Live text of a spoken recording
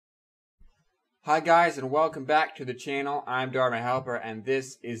Hi guys, and welcome back to the channel. I'm Dharma Helper and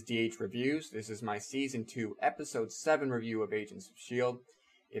this is DH Reviews. This is my Season 2 Episode 7 review of Agents of S.H.I.E.L.D.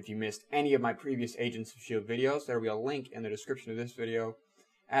 If you missed any of my previous Agents of S.H.I.E.L.D. videos, there will be a link in the description of this video,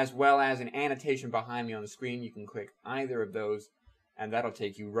 as well as an annotation behind me on the screen. You can click either of those and that'll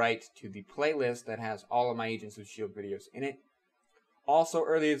take you right to the playlist that has all of my Agents of S.H.I.E.L.D. videos in it. Also,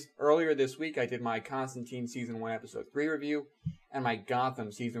 earlier this week, I did my Constantine Season 1 Episode 3 review and my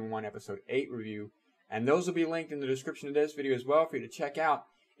Gotham Season 1 Episode 8 review, and those will be linked in the description of this video as well for you to check out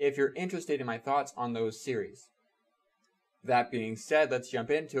if you're interested in my thoughts on those series. That being said, let's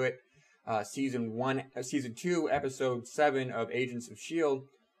jump into it. Season 2, Episode 7 of Agents of S.H.I.E.L.D.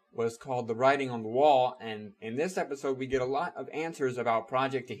 was called The Writing on the Wall, and in this episode we get a lot of answers about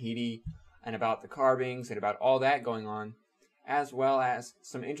Project Tahiti and about the carvings and about all that going on, as well as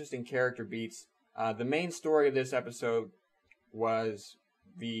some interesting character beats. The main story of this episode was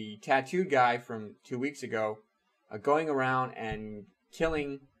the tattooed guy from 2 weeks ago going around and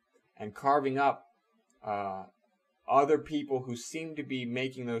killing and carving up other people who seem to be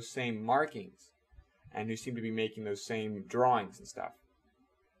making those same markings and who seem to be making those same drawings and stuff.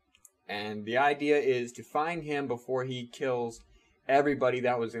 And the idea is to find him before he kills everybody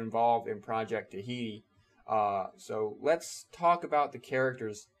that was involved in Project Tahiti. So let's talk about the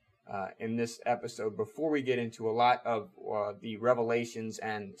characters in this episode before we get into a lot of the revelations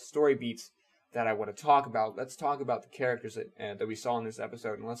and story beats that I want to talk about. Let's talk about the characters that we saw in this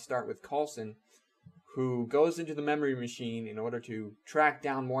episode, and let's start with Coulson, who goes into the memory machine in order to track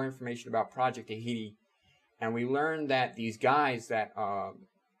down more information about Project Tahiti. And we learn that these guys that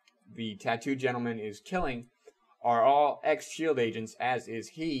the tattooed gentleman is killing are all ex-S.H.I.E.L.D. agents, as is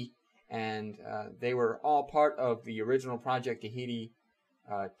he. And they were all part of the original Project Tahiti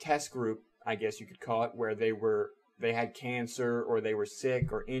test group, I guess you could call it, where they had cancer or they were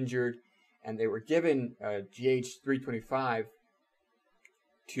sick or injured, and they were given GH325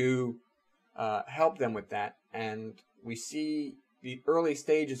 to help them with that. And we see the early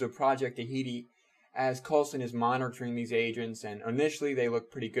stages of Project Tahiti as Coulson is monitoring these agents, and initially they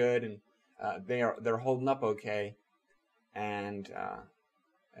look pretty good, and they're holding up okay, and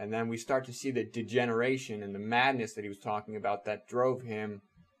then we start to see the degeneration and the madness that he was talking about that drove him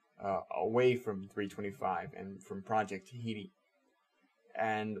away from 325 and from Project Tahiti.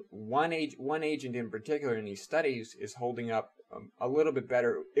 And one agent in particular in these studies is holding up a little bit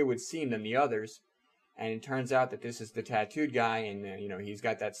better, it would seem, than the others. And it turns out that this is the tattooed guy, and he's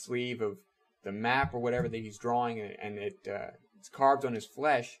got that sleeve of the map or whatever that he's drawing, and it's carved on his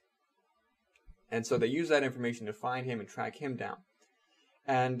flesh. And so they use that information to find him and track him down.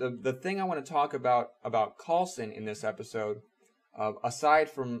 And the thing I want to talk about Coulson in this episode,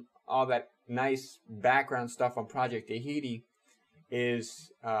 aside from all that nice background stuff on Project Tahiti,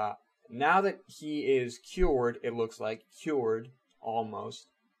 is now that he is cured, it looks like, cured almost.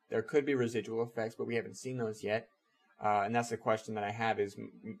 There could be residual effects, but we haven't seen those yet. And that's the question that I have is,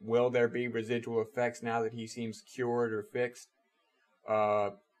 will there be residual effects now that he seems cured or fixed?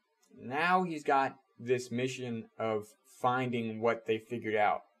 Now he's got this mission of finding what they figured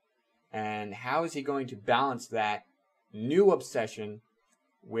out. And how is he going to balance that new obsession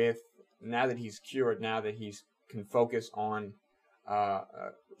with, now that he's cured, now that he can focus on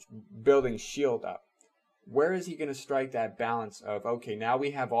building S.H.I.E.L.D. up? Where is he going to strike that balance of, okay, now we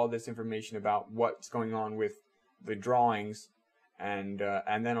have all this information about what's going on with the drawings, and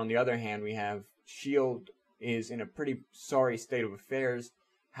then on the other hand, we have S.H.I.E.L.D. is in a pretty sorry state of affairs.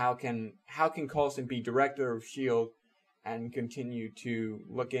 How can Coulson be director of S.H.I.E.L.D. and continue to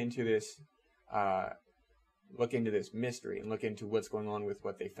look into this mystery and look into what's going on with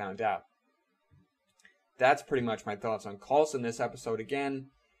what they found out? That's pretty much my thoughts on Coulson this episode.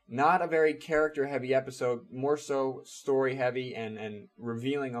 Again, not a very character-heavy episode, more so story-heavy and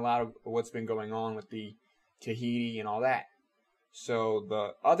revealing a lot of what's been going on with the Tahiti and all that. So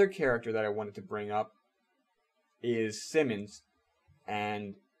the other character that I wanted to bring up is Simmons.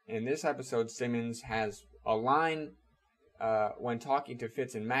 And in this episode, Simmons has a line when talking to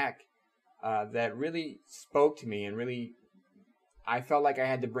Fitz and Mac that really spoke to me, and really I felt like I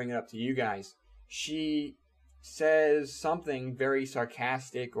had to bring it up to you guys. She says something very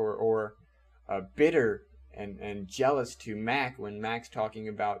sarcastic or bitter and jealous to Mac when Mac's talking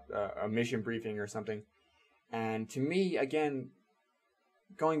about a mission briefing or something. And to me, again,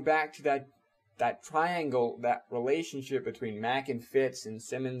 going back to that triangle, that relationship between Mac and Fitz and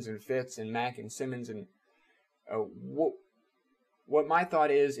Simmons and Fitz and Mac and Simmons, and what my thought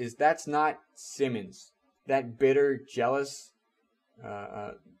is that's not Simmons. That bitter, jealous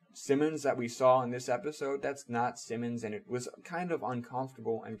Simmons that we saw in this episode, that's not Simmons, and it was kind of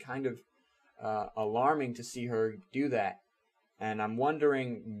uncomfortable and kind of alarming to see her do that. And I'm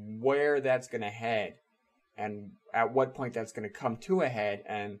wondering where that's going to head and at what point that's going to come to a head.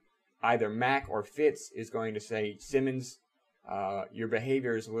 And either Mac or Fitz is going to say, Simmons, your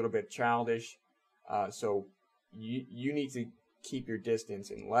behavior is a little bit childish, so you need to keep your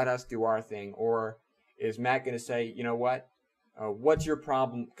distance and let us do our thing. Or is Mac going to say, you know what, what's your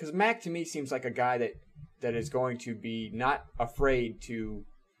problem? Because Mac to me seems like a guy that is going to be not afraid to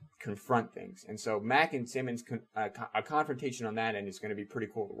confront things. And so Mac and Simmons, a confrontation on that end is going to be pretty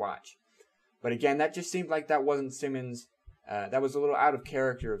cool to watch. But again, that just seemed like that wasn't Simmons. That was a little out of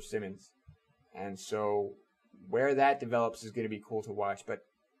character of Simmons. And so where that develops is going to be cool to watch. But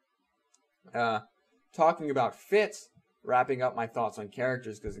talking about Fitz, wrapping up my thoughts on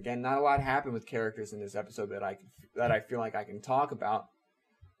characters, because again, not a lot happened with characters in this episode that I feel like I can talk about.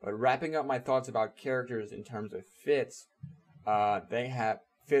 But wrapping up my thoughts about characters in terms of Fitz,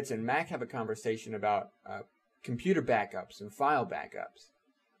 Fitz and Mac have a conversation about computer backups and file backups.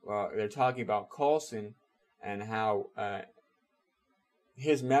 Well, they're talking about Coulson and how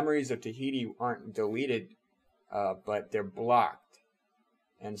his memories of Tahiti aren't deleted, but they're blocked.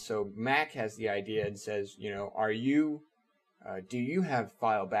 And so Mac has the idea and says, you know, do you have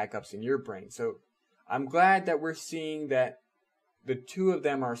file backups in your brain? So I'm glad that we're seeing that the two of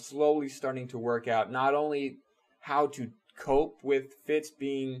them are slowly starting to work out not only how to cope with Fitz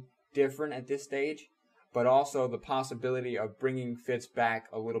being different at this stage, but also the possibility of bringing Fitz back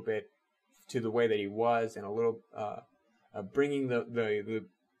a little bit to the way that he was, and a little bringing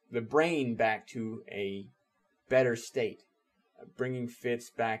the brain back to a better state, bringing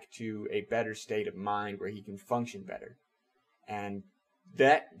Fitz back to a better state of mind where he can function better. And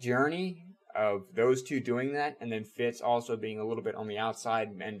that journey of those two doing that, and then Fitz also being a little bit on the outside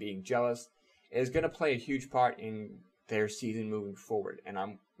and being jealous, is going to play a huge part in their season moving forward. And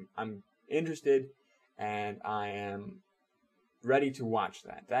I'm interested, and I am ready to watch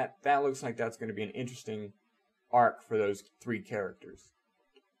that. That looks like that's going to be an interesting arc for those three characters.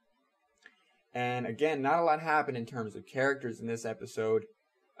 And again, not a lot happened in terms of characters in this episode.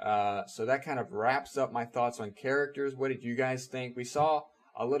 So that kind of wraps up my thoughts on characters. What did you guys think? We saw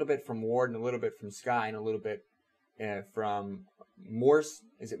a little bit from Ward, and a little bit from Skye, and a little bit from Morse.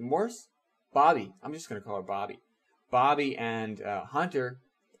 Is it Morse? Bobby. I'm just going to call her Bobby. Bobby and Hunter,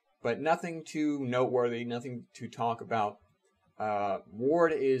 but nothing too noteworthy, nothing to talk about.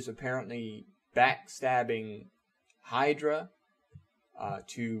 Ward is apparently backstabbing Hydra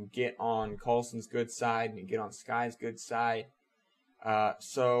to get on Coulson's good side and get on Skye's good side.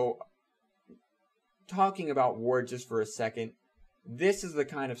 So, talking about Ward just for a second, this is the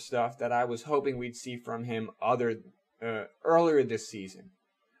kind of stuff that I was hoping we'd see from him earlier this season.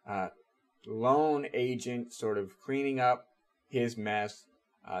 Lone agent sort of cleaning up his mess.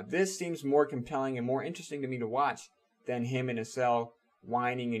 This seems more compelling and more interesting to me to watch than him in a cell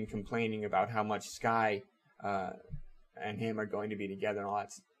whining and complaining about how much Skye and him are going to be together and all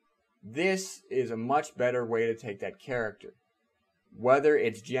that. This is a much better way to take that character. Whether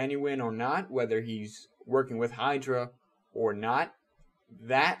it's genuine or not, whether he's working with Hydra or not,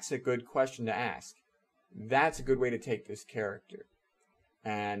 that's a good question to ask. That's a good way to take this character.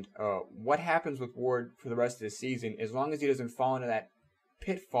 And what happens with Ward for the rest of the season, as long as he doesn't fall into that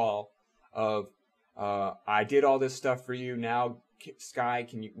pitfall of, I did all this stuff for you, now Skye,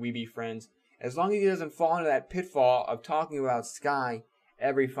 we be friends? As long as he doesn't fall into that pitfall of talking about Skye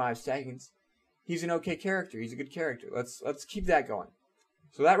every 5 seconds, he's an okay character. He's a good character. Let's keep that going.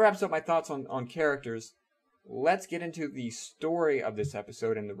 So that wraps up my thoughts on characters. Let's get into the story of this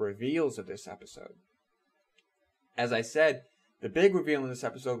episode and the reveals of this episode. As I said, the big reveal in this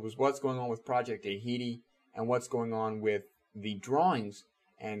episode was what's going on with Project Tahiti and what's going on with the drawings.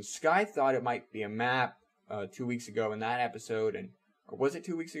 And Skye thought it might be a map 2 weeks ago in that episode, or was it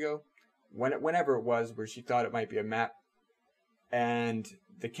 2 weeks ago? Whenever it was, where she thought it might be a map. And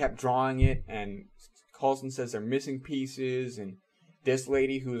they kept drawing it, and Coulson says they're missing pieces, and this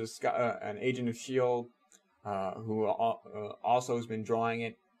lady who's an agent of S.H.I.E.L.D., who also has been drawing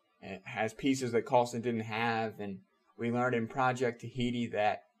it, has pieces that Coulson didn't have. And we learned in Project Tahiti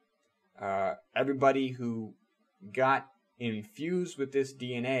that everybody who got infused with this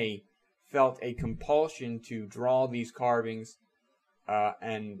DNA felt a compulsion to draw these carvings,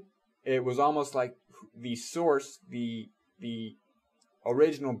 and it was almost like the source, the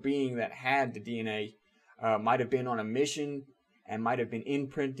original being that had the DNA, might have been on a mission and might have been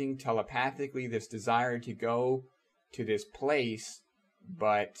imprinting telepathically this desire to go to this place,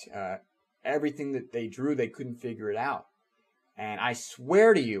 but everything that they drew, they couldn't figure it out. And I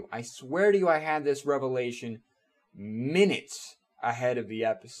swear to you, I had this revelation minutes ahead of the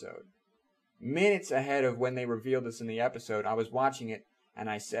episode. minutes ahead of when they revealed this in the episode, I was watching it and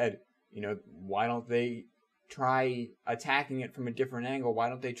I said, why don't they try attacking it from a different angle? Why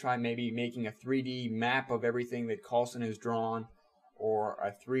don't they try maybe making a 3D map of everything that Coulson has drawn, or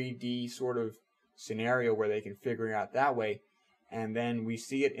a 3D sort of scenario where they can figure it out that way? And then we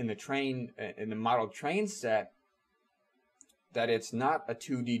see it in the model train set, that it's not a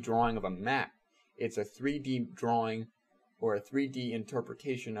 2D drawing of a map. It's a 3D drawing or a 3D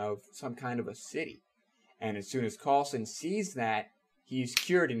interpretation of some kind of a city. And as soon as Coulson sees that, he's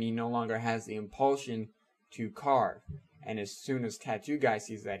cured and he no longer has the impulsion to carve. And as soon as Tattoo Guy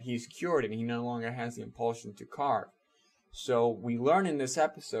sees that, he's cured and he no longer has the impulsion to carve. So we learn in this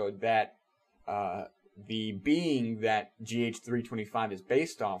episode that the being that GH325 is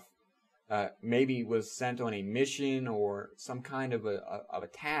based off maybe was sent on a mission or some kind of a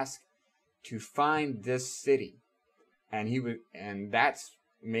task to find this city, and that's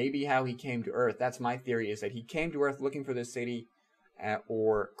maybe how he came to Earth. That's my theory, is that he came to Earth looking for this city,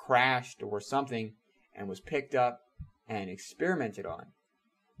 or crashed or something, and was picked up and experimented on.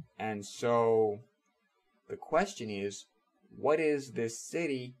 And so the question is, what is this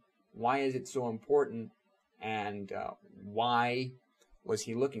city? Why is it so important? And why was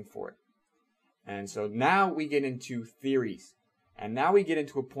he looking for it? And so now we get into theories. And now we get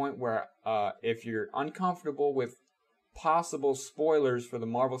into a point where if you're uncomfortable with possible spoilers for the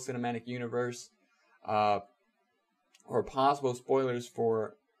Marvel Cinematic Universe, or possible spoilers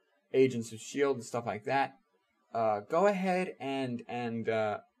for Agents of S.H.I.E.L.D. and stuff like that, go ahead and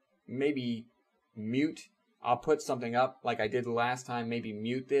maybe mute. I'll put something up like I did the last time, maybe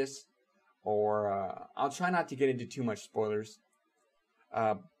mute this, or I'll try not to get into too much spoilers.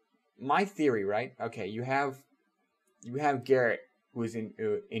 My theory, right? Okay, you have Garrett, who is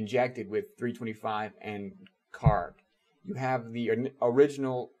injected with 325 and carved. You have the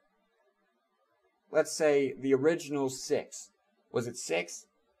original, let's say the original 6. Was it 6?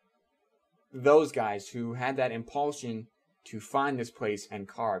 Those guys who had that impulsion to find this place and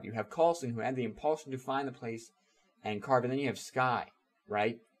carve. You have Coulson, who had the impulsion to find the place and carve. And then you have Skye,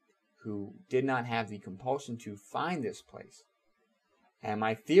 right? Who did not have the compulsion to find this place. And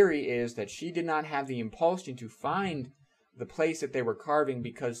my theory is that she did not have the impulsion to find the place that they were carving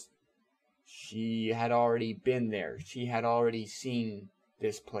because she had already been there. She had already seen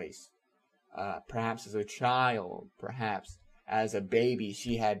this place. Perhaps as a child, perhaps as a baby.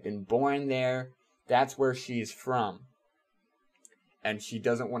 She had been born there. That's where she is from. And she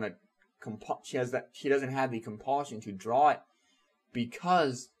doesn't want to she doesn't have the compulsion to draw it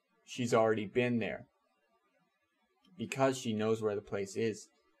because she's already been there. Because she knows where the place is,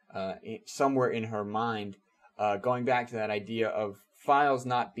 somewhere in her mind, going back to that idea of files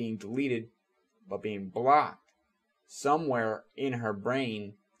not being deleted, but being blocked. Somewhere in her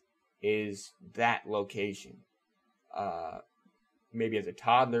brain is that location. Maybe as a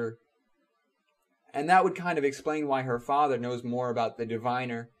toddler. And that would kind of explain why her father knows more about the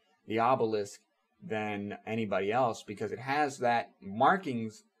Diviner, the obelisk, than anybody else, because it has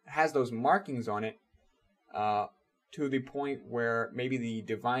those markings on it, to the point where maybe the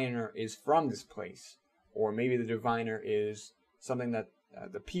Diviner is from this place, or maybe the Diviner is something that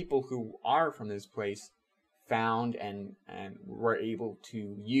the people who are from this place found and were able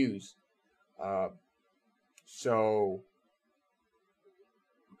to use. So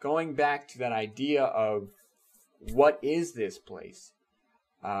going back to that idea of what is this place,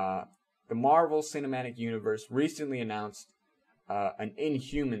 the Marvel Cinematic Universe recently announced an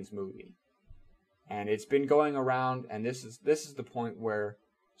Inhumans movie. And it's been going around, and this is the point where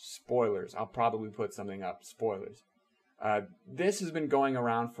spoilers. I'll probably put something up. Spoilers. This has been going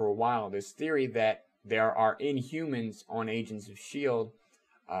around for a while. This theory that there are Inhumans on Agents of S.H.I.E.L.D.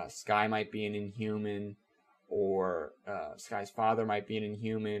 Skye might be an Inhuman, or Skye's father might be an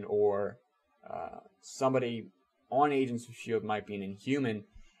Inhuman, or somebody on Agents of S.H.I.E.L.D. might be an Inhuman.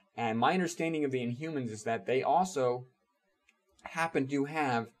 And my understanding of the Inhumans is that they also happen to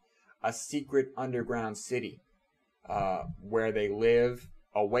have a secret underground city where they live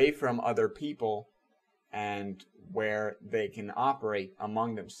away from other people and where they can operate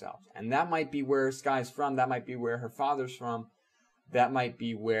among themselves. And that might be where Skye's from. That might be where her father's from. That might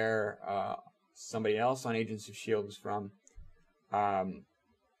be where somebody else on Agents of S.H.I.E.L.D. is from.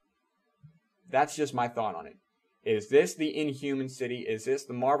 That's just my thought on it. Is this the Inhuman city? Is this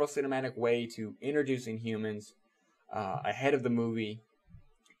the Marvel Cinematic way to introduce Inhumans ahead of the movie,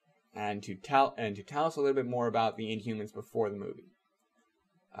 and to tell us a little bit more about the Inhumans before the movie?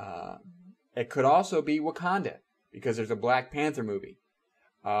 It could also be Wakanda, because there's a Black Panther movie.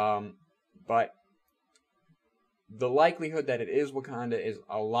 But the likelihood that it is Wakanda is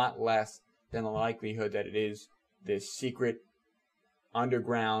a lot less than the likelihood that it is this secret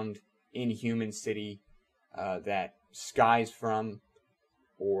underground inhuman city that Skye's from,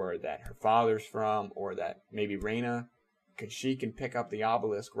 or that her father's from, or that maybe Reyna, because she can pick up the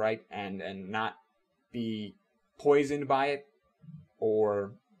obelisk, right, and not be poisoned by it,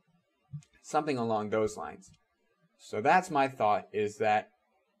 or something along those lines. So that's my thought, is that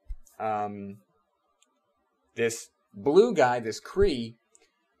this blue guy, this Kree,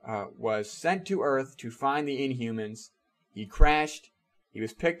 was sent to Earth to find the Inhumans. He crashed. He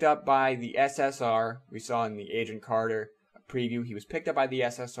was picked up by the SSR. We saw in the Agent Carter preview, he was picked up by the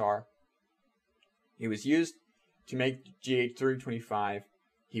SSR. He was used to make GH-325.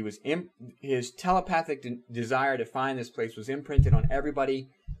 He was his telepathic desire to find this place was imprinted on everybody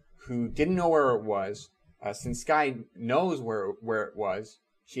who didn't know where it was. Since Skye knows where it was,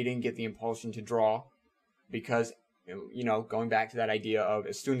 she didn't get the impulsion to draw, because, you know, going back to that idea of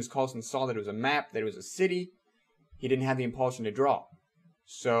as soon as Coulson saw that it was a map, that it was a city, he didn't have the impulsion to draw.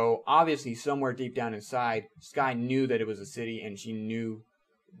 So obviously somewhere deep down inside, Skye knew that it was a city, and she knew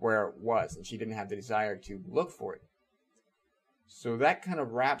where it was, and she didn't have the desire to look for it. So that kind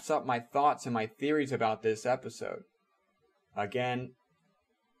of wraps up my thoughts and my theories about this episode. Again,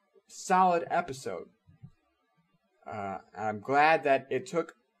 solid episode. I'm glad that it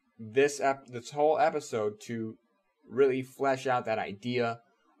took this whole episode to really flesh out that idea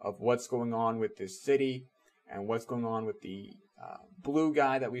of what's going on with this city and what's going on with the blue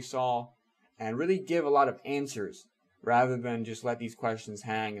guy that we saw, and really give a lot of answers rather than just let these questions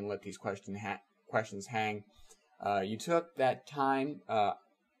hang and let these questions hang. You took that time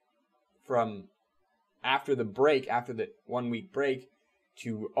from after the break, after the 1 week break,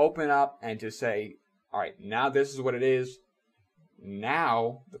 to open up and to say, all right, now this is what it is.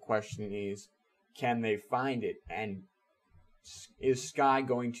 Now the question is, can they find it? And is Skye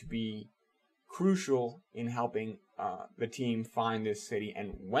going to be crucial in helping the team find this city?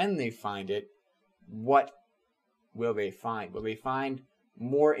 And when they find it, what will they find? Will they find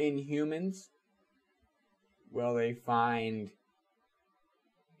more Inhumans? Will they find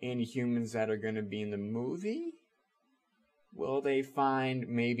Inhumans that are going to be in the movie? Will they find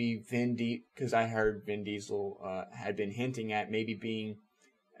maybe Vin Diesel? Because I heard Vin Diesel had been hinting at maybe being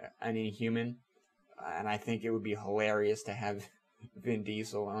an Inhuman. And I think it would be hilarious to have Vin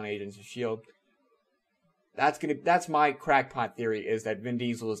Diesel on Agents of S.H.I.E.L.D. That's my crackpot theory, is that Vin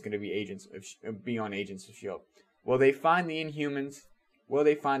Diesel is going to be on Agents of S.H.I.E.L.D. Will they find the Inhumans? Will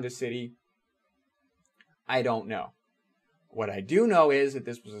they find the city? I don't know. What I do know is that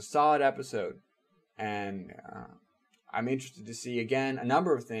this was a solid episode, and I'm interested to see, again, a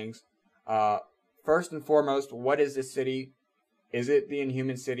number of things. First and foremost, what is this city? Is it the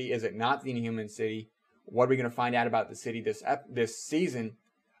Inhuman city? Is it not the Inhuman city? What are we going to find out about the city this season?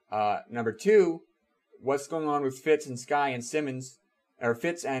 Number two, what's going on with Fitz and Skye and Simmons, or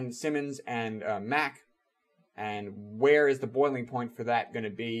Fitz and Simmons and Mac, and where is the boiling point for that going to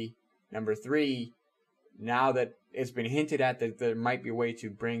be? Number three, now that it's been hinted at that there might be a way to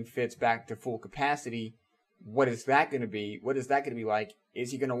bring Fitz back to full capacity, what is that going to be? What is that going to be like?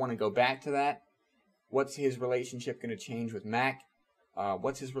 Is he going to want to go back to that? What's his relationship going to change with Mac?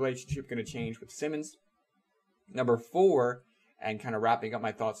 What's his relationship going to change with Simmons? Number four, and kind of wrapping up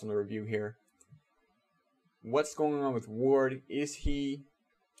my thoughts on the review here, what's going on with Ward? Is he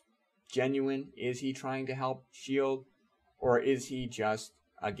genuine? Is he trying to help S.H.I.E.L.D.? Or is he just,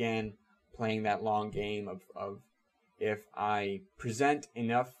 again, playing that long game of if I present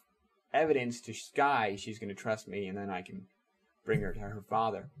enough evidence to Skye, she's going to trust me, and then I can bring her to her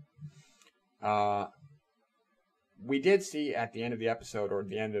father. We did see at the end of the episode, or at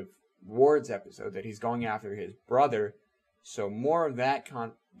the end of Ward's episode, that he's going after his brother, so more of that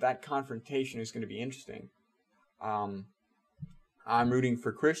confrontation is going to be interesting. I'm rooting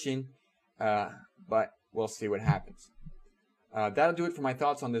for Christian, but we'll see what happens. That'll do it for my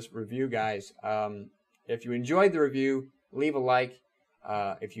thoughts on this review, guys. If you enjoyed the review, leave a like.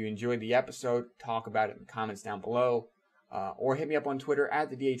 If you enjoyed the episode, talk about it in the comments down below. Or hit me up on Twitter at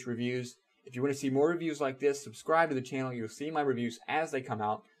the DH Reviews. If you want to see more reviews like this, subscribe to the channel. You'll see my reviews as they come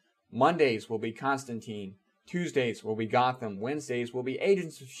out. Mondays will be Constantine. Tuesdays will be Gotham. Wednesdays will be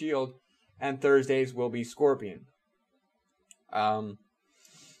Agents of S.H.I.E.L.D. And Thursdays will be Scorpion. If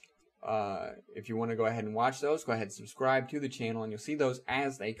you want to go ahead and watch those, go ahead and subscribe to the channel, and you'll see those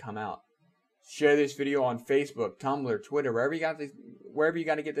as they come out. Share this video on Facebook, Tumblr, Twitter, wherever you got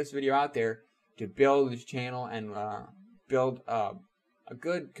to get this video out there to build this channel and build a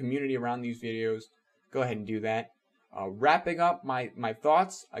good community around these videos. Go ahead and do that. Wrapping up my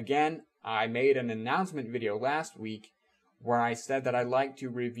thoughts, again, I made an announcement video last week where I said that I'd like to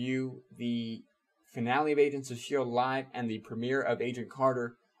review the finale of Agents of S.H.I.E.L.D. live and the premiere of Agent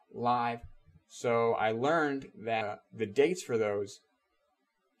Carter live. So I learned that the dates for those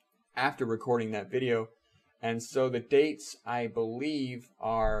after recording that video. And so the dates, I believe,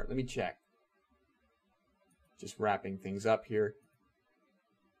 are, let me check. Just wrapping things up here.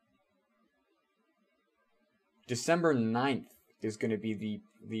 December 9th is going to be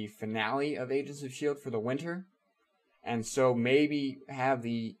the finale of Agents of S.H.I.E.L.D. for the winter. And so maybe have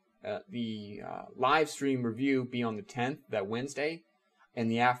the live stream review be on the 10th, that Wednesday, in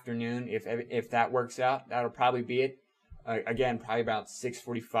the afternoon. If that works out, that'll probably be it. Again, probably about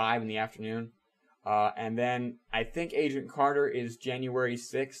 6:45 in the afternoon. And then I think Agent Carter is January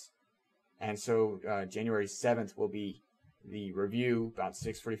 6th. And so January 7th will be the review, about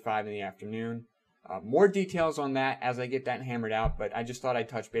 6:45 in the afternoon. More details on that as I get that hammered out, but I just thought I'd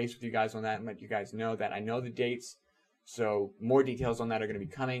touch base with you guys on that and let you guys know that I know the dates. So more details on that are going to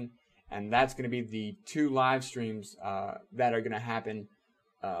be coming, and that's going to be the 2 live streams that are going to happen.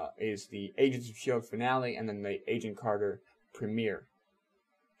 Is the Agents of S.H.I.E.L.D. finale and then the Agent Carter premiere.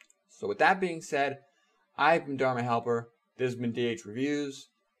 So with that being said, I've been Dharma Helper. This has been DH Reviews,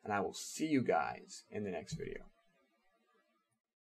 and I will see you guys in the next video.